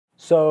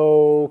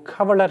So,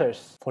 cover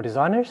letters for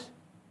designers?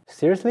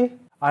 Seriously?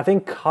 I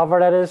think cover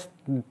letters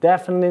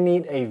definitely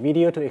need a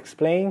video to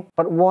explain,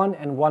 but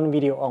one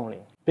video only.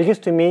 Because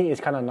to me,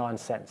 it's kind of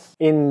nonsense.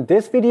 In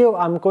this video,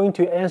 I'm going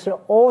to answer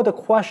all the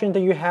questions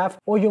that you have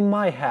or you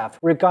might have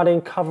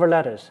regarding cover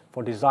letters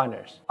for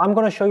designers. I'm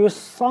going to show you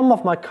some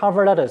of my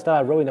cover letters that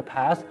I wrote in the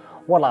past,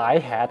 what I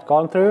had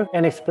gone through,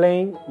 and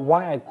explain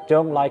why I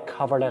don't like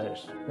cover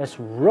letters. Let's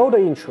roll the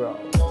intro.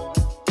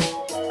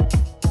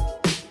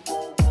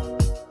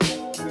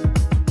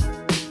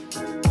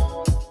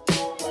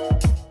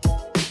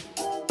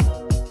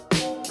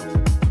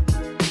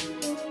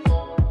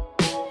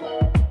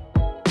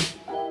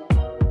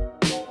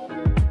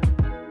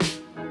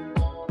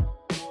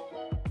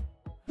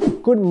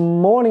 Good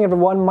morning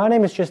everyone, my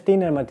name is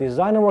Justine and I'm a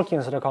designer working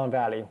in Silicon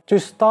Valley. To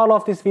start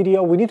off this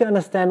video, we need to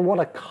understand what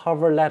a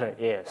cover letter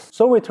is.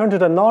 So we turn to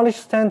the knowledge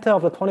center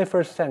of the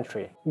 21st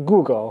century,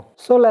 Google.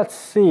 So let's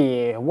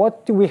see,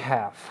 what do we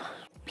have?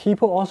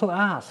 People also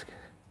ask.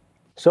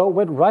 So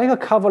with writing a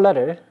cover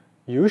letter,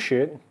 you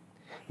should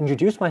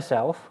introduce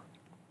myself,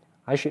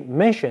 I should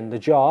mention the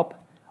job,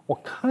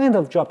 what kind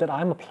of job that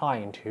I'm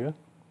applying to,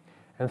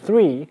 and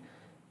 3,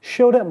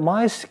 show that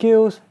my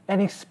skills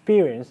and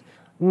experience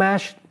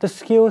match the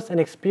skills and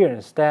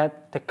experience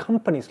that the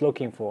company is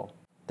looking for,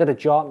 that the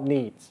job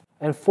needs.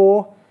 And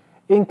 4,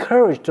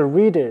 encourage the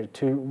reader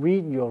to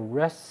read your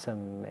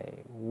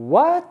resume.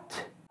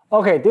 What?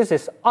 Okay, this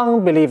is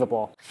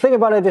unbelievable. Think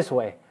about it this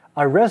way.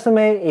 A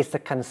resume is the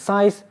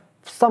concise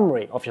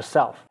summary of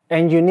yourself.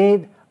 And you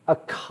need a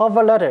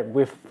cover letter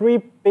with 3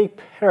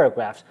 big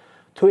paragraphs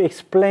to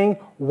explain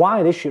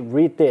why they should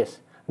read this.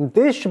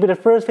 This should be the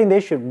first thing they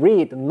should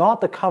read,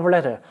 not the cover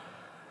letter.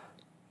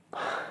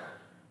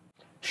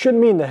 Shoot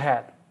me in the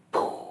head.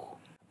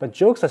 But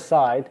jokes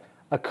aside,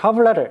 a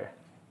cover letter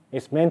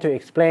is meant to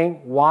explain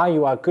why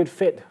you are a good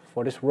fit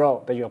for this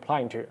role that you're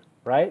applying to,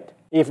 right?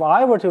 If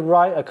I were to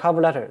write a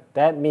cover letter,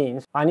 that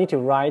means I need to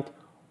write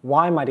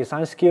why my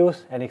design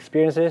skills and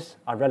experiences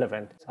are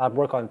relevant. I've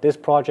worked on this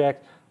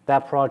project,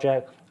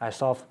 I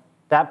solve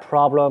that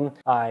problem,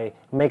 I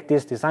make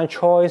this design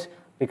choice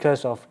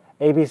because of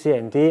A, B, C,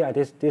 and D. I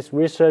did this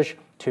research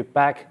to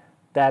back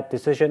that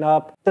decision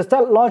up. Does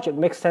that logic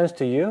make sense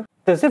to you?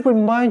 Does it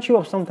remind you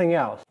of something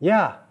else?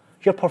 Yeah,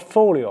 your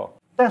portfolio.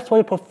 That's what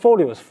your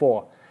portfolio is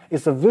for.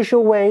 It's a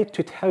visual way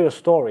to tell your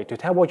story, to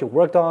tell what you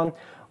worked on,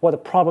 what the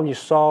problem you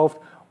solved,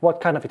 what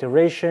kind of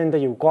iteration that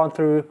you've gone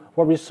through,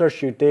 what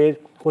research you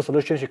did, what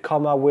solutions you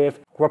come up with,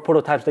 what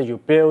prototypes that you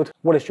built,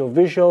 what is your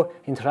visual,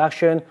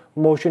 interaction,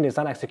 motion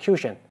design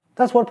execution.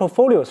 That's what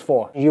portfolio is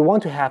for. You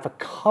want to have a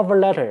cover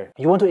letter.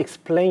 You want to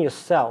explain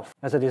yourself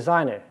as a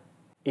designer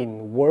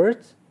in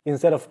words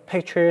instead of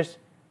pictures,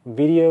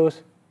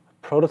 videos,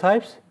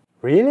 prototypes?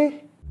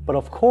 Really? But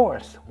of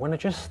course, when I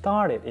just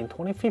started in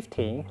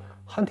 2015,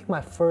 hunting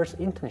my first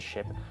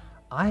internship,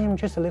 I am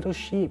just a little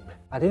sheep.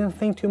 I didn't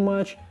think too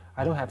much,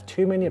 I don't have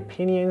too many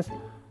opinions,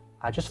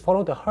 I just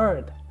followed the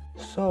herd.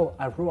 So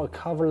I wrote a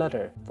cover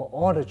letter for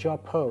all the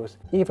job posts,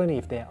 even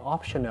if they're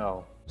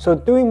optional. So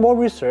doing more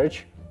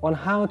research on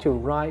how to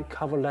write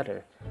cover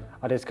letter,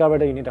 I discovered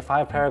that you need a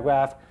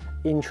 5-paragraph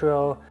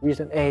intro,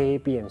 reason A,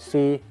 B, and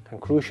C,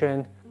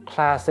 conclusion,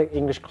 classic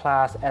English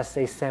class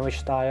essay sandwich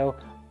style.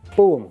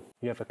 Boom,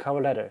 you have a cover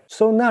letter.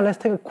 So now let's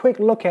take a quick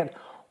look at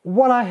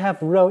what I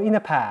have wrote in the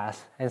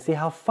past and see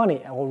how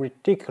funny or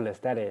ridiculous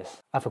that is.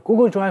 I have a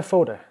Google Drive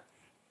folder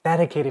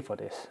dedicated for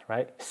this,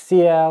 right?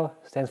 CL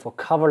stands for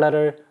cover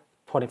letter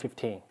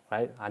 2015,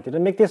 right? I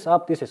didn't make this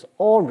up, this is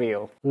all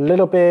real.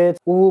 Little bit,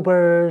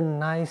 Uber,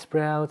 Nice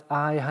Sprout,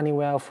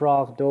 Honeywell,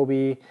 Frog,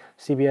 Adobe,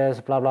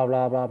 CBS, blah, blah,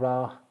 blah, blah,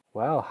 blah.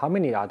 Well, how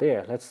many are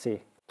there? Let's see.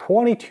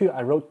 22,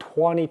 I wrote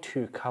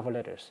 22 cover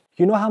letters.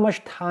 You know how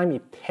much time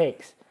it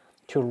takes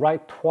to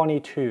write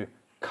 22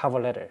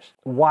 cover letters?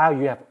 While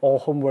you have all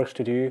homeworks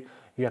to do,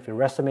 you have your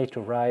resume to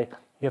write,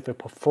 you have your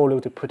portfolio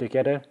to put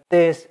together.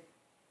 This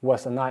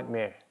was a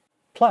nightmare.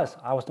 Plus,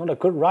 I was not a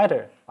good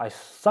writer. I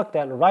sucked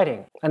at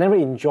writing. I never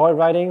enjoyed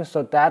writing,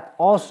 so that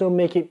also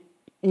made it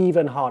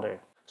even harder.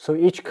 So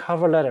each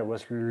cover letter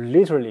was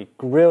literally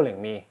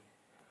grilling me.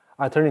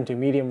 I turned into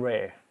medium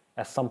rare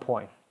at some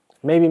point.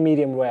 Maybe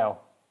medium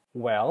well.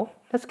 Well,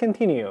 let's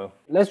continue.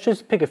 Let's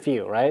just pick a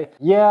few, right?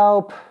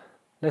 Yelp.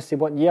 Let's see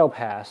what Yelp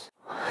has.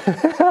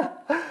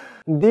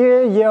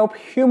 Dear Yelp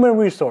Human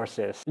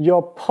Resources,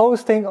 you're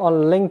posting on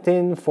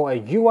LinkedIn for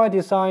a UI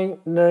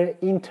designer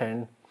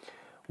intern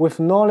with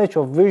knowledge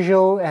of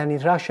visual and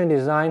interaction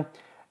design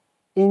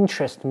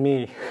interests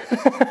me.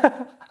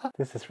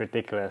 This is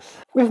ridiculous.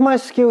 With my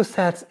skill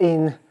sets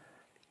in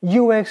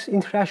UX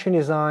interaction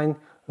design,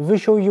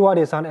 visual UI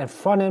design, and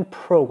front-end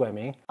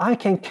programming, I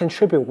can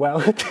contribute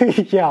well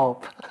to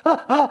Yelp.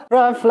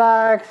 Red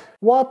flags.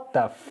 What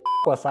the f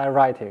was I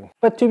writing?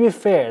 But to be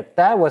fair,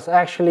 that was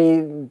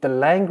actually the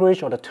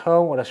language or the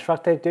tone or the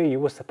structure that you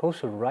were supposed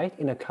to write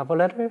in a cover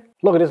letter.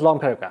 Look at this long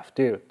paragraph,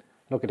 dude.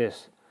 Look at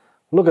this.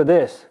 Look at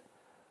this.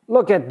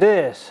 Look at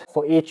this.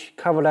 For each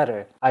cover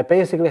letter, I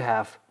basically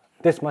have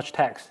this much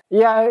text.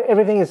 Yeah,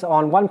 everything is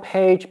on one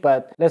page,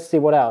 but let's see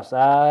what else.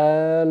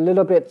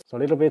 Little Bits. So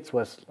Little Bits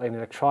was an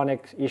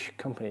electronic-ish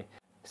company.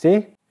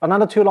 See?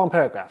 Another 2 long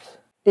paragraphs.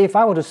 If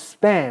I were to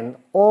spend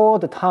all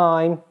the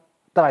time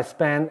that I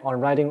spend on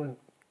writing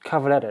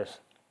cover letters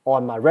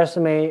on my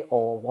resume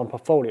or on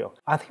portfolio,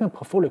 I think my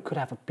portfolio could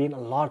have been a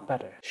lot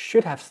better.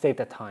 Should have saved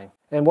that time.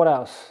 And what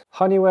else?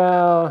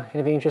 Honeywell,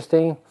 anything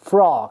interesting?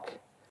 Frog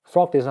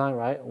design,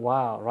 right?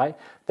 Wow, right?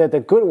 The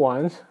good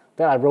ones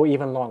that I wrote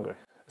even longer,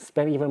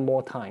 spent even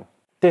more time.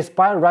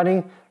 Despite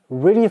writing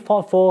really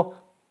thoughtful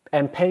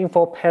and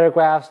painful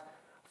paragraphs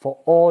for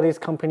all these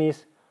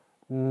companies,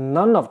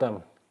 none of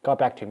them got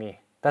back to me.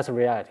 That's a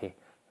reality.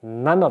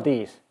 None of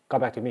these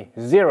got back to me.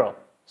 Zero.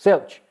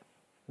 Zilch.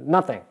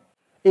 Nothing.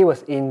 It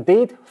was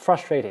indeed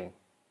frustrating.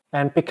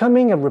 And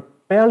becoming a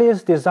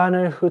rebellious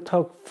designer who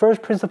took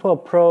first principle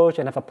approach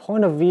and have a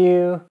point of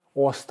view,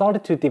 or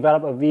started to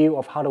develop a view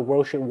of how the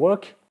world should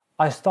work,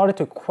 I started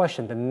to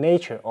question the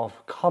nature of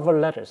cover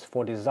letters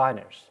for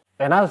designers.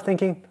 And I was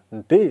thinking,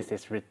 this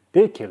is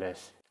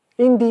ridiculous.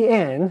 In the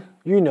end,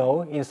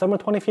 in summer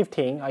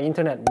 2015, I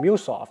interned at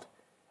MuleSoft.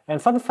 And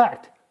fun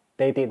fact,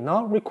 they did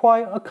not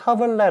require a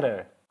cover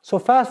letter. So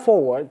fast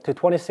forward to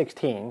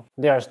 2016,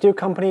 there are still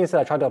companies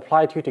that I try to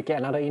apply to get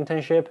another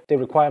internship. They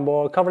require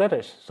more cover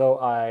letters. So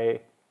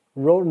I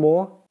wrote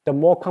more. The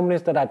more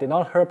companies that I did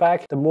not hear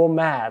back, the more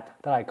mad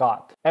that I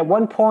got. At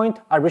one point,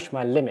 I reached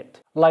my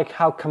limit, like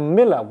how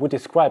Camilla would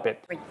describe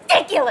it.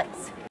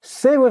 Ridiculous!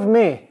 Say with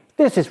me,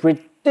 this is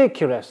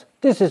ridiculous.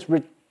 This is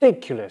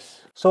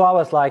ridiculous. So I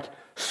was like,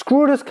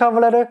 screw this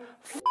cover letter,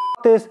 f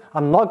this,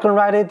 I'm not gonna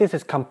write it, this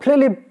is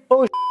completely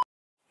bullshit.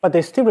 But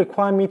they still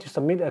require me to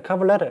submit a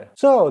cover letter.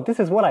 So this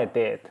is what I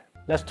did.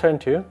 Let's turn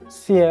to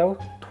CL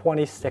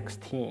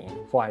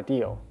 2016 for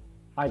IDEO.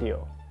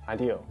 IDEO. I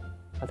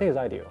think it's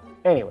IDEO.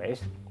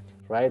 Anyways,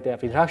 right, they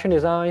have interaction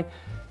design,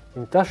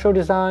 industrial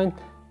design,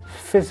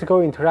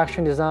 physical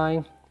interaction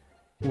design,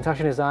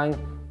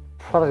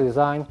 product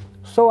design.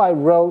 So I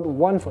wrote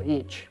one for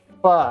each.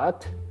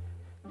 But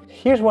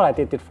here's what I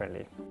did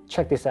differently.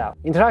 Check this out.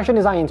 Interaction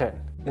design intern.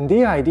 In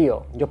the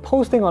IDEO, your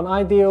posting on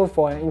IDEO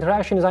for an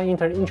interaction design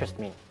intern interests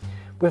me.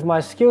 With my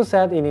skill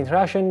set in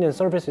interaction and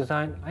service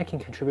design, I can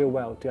contribute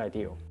well to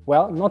IDEO.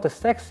 Well, not the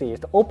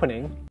sexiest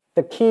opening.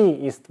 The key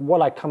is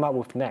what I come up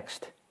with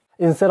next.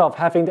 Instead of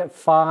having that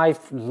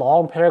 5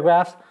 long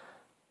paragraphs,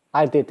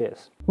 I did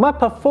this. My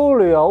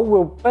portfolio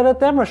will better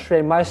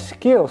demonstrate my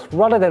skills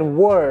rather than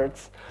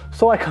words.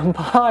 So I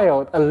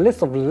compiled a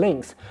list of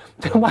links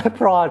to my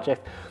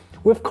project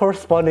with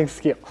corresponding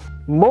skills.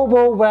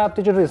 Mobile web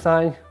digital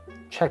design,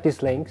 check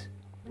these links.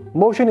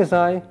 Motion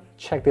design,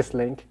 check this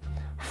link.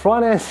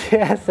 Front-end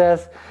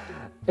CSS,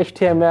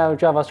 HTML,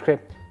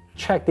 JavaScript,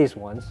 check these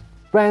ones.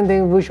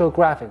 Branding, visual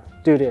graphics,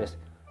 do this.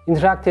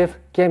 Interactive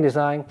game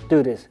design,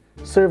 do this.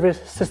 Service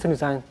system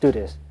design, do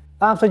this.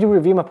 After you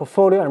review my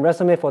portfolio and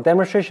resume for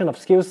demonstration of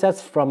skill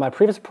sets from my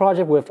previous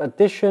project with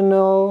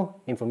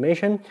additional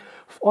information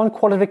on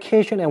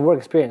qualification and work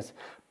experience,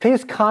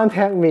 please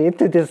contact me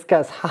to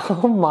discuss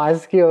how my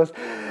skills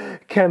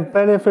can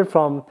benefit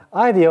from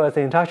IDEO as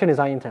an interaction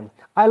design intern.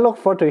 I look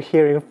forward to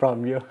hearing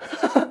from you.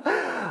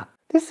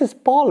 This is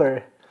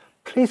baller.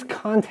 Please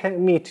contact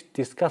me to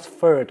discuss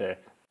further.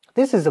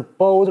 This is a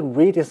bold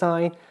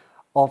redesign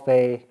of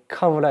a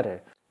cover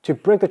letter to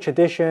break the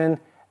tradition,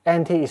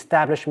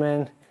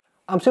 anti-establishment.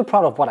 I'm still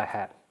proud of what I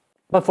had.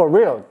 But for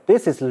real,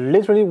 this is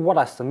literally what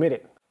I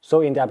submitted.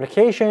 So in the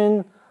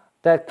application,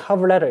 that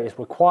cover letter is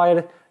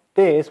required.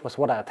 This was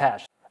what I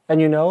attached.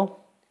 And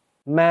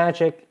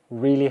magic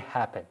really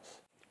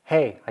happens.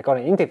 Hey, I got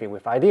an interview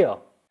with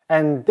IDEO.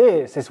 And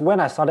this is when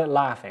I started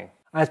laughing.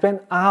 I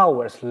spent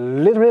hours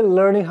literally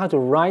learning how to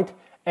write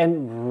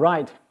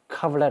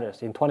cover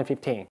letters in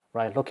 2015.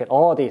 Right, look at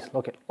all these,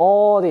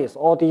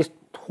 all these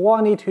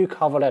 22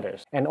 cover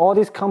letters. And all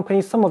these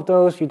companies, some of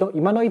those you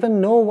might not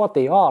even know what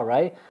they are,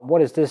 right?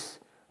 What is this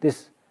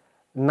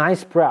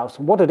nice sprouts?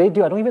 What do they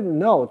do? I don't even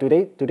know. Do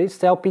they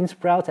sell bean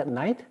sprouts at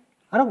night?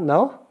 I don't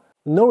know.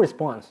 No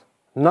response.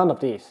 None of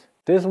these.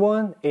 This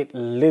one, it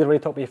literally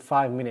took me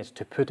 5 minutes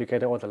to put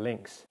together all the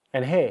links.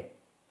 And hey,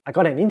 I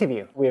got an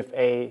interview with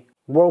a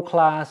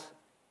world-class,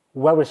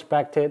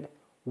 well-respected,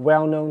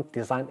 well-known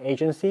design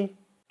agency.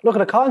 Look at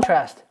the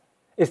contrast.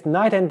 It's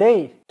night and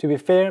day. To be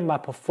fair, my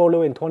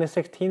portfolio in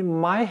 2016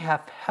 might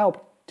have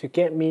helped to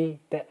get me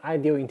that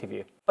IDEO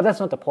interview. But that's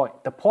not the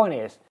point. The point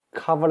is,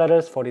 cover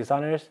letters for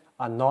designers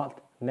are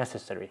not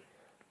necessary.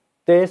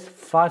 This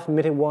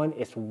 5-minute one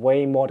is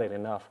way more than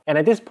enough. And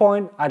at this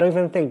point, I don't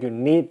even think you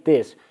need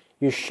this.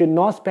 You should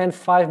not spend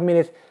 5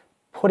 minutes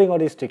putting all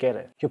this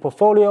together. Your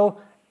portfolio,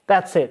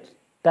 that's it.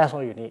 That's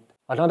all you need.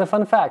 Another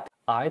fun fact,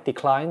 I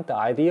declined the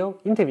IDEO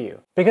interview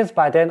because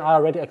by then I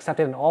already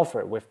accepted an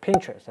offer with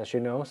Pinterest, as you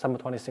know, summer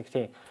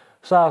 2016.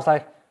 So I was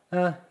like,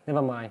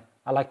 never mind,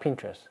 I like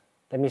Pinterest.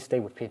 Let me stay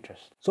with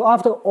Pinterest. So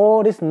after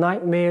all this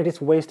nightmare,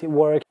 this wasted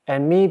work,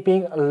 and me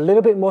being a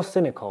little bit more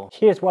cynical,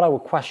 here's what I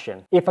would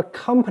question. If a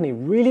company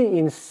really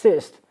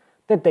insists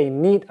that they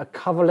need a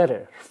cover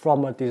letter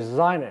from a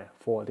designer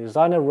for a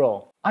designer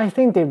role, I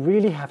think they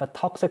really have a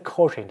toxic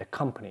culture in the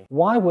company.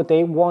 Why would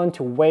they want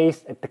to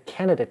waste the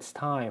candidate's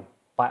time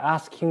by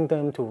asking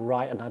them to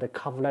write another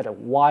cover letter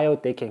while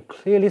they can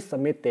clearly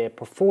submit their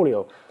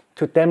portfolio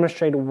to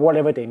demonstrate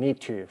whatever they need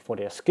to for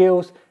their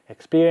skills,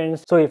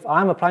 experience? So if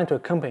I'm applying to a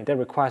company that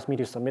requires me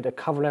to submit a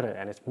cover letter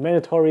and it's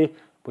mandatory,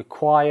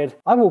 required,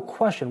 I will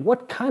question,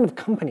 what kind of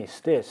company is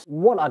this?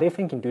 What are they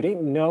thinking? Do they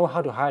know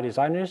how to hire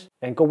designers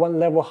and go one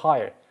level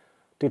higher?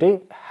 Do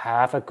they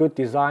have a good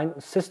design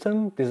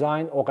system,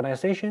 design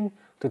organization?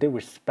 Do they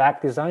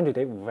respect design? Do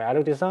they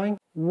value design?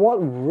 What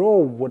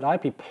role would I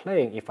be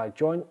playing if I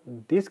joined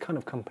this kind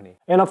of company?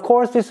 And of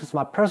course, this is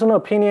my personal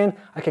opinion.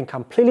 I can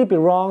completely be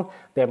wrong.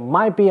 There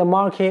might be a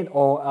market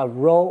or a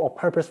role or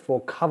purpose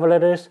for cover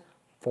letters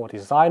for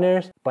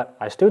designers, but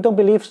I still don't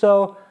believe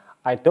so.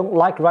 I don't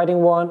like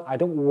writing one. I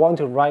don't want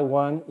to write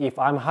one. If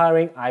I'm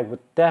hiring, I would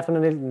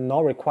definitely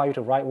not require you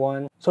to write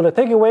one. So the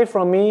takeaway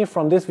from me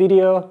from this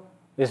video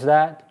is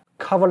that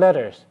cover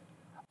letters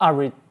are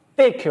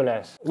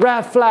ridiculous.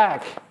 Red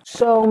flag.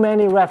 So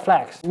many red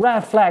flags.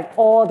 Red flag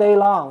all day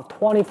long,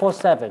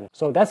 24/7.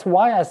 So that's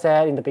why I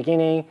said in the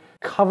beginning,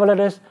 cover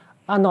letters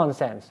are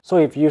nonsense. So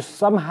if you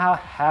somehow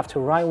have to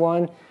write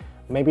one,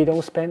 maybe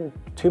don't spend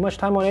too much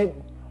time on it.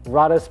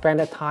 Rather spend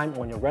that time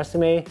on your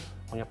resume,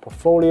 on your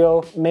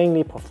portfolio,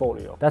 mainly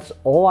portfolio. That's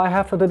all I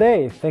have for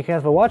today. Thank you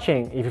guys for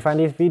watching. If you find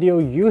this video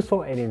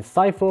useful and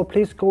insightful,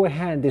 please go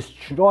ahead and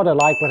destroy the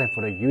like button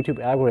for the YouTube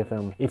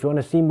algorithm. If you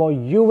want to see more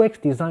UX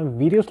design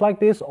videos like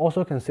this,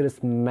 also consider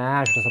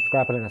smash the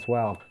subscribe button as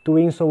well.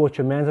 Doing so will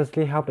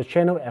tremendously help the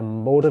channel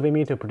and motivate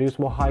me to produce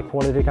more high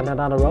quality content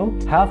down the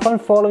road. Have fun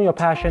following your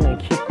passion and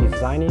keep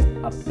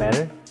designing a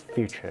better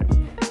future.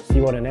 See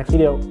you on the next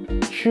video.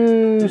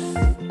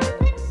 Tschüss!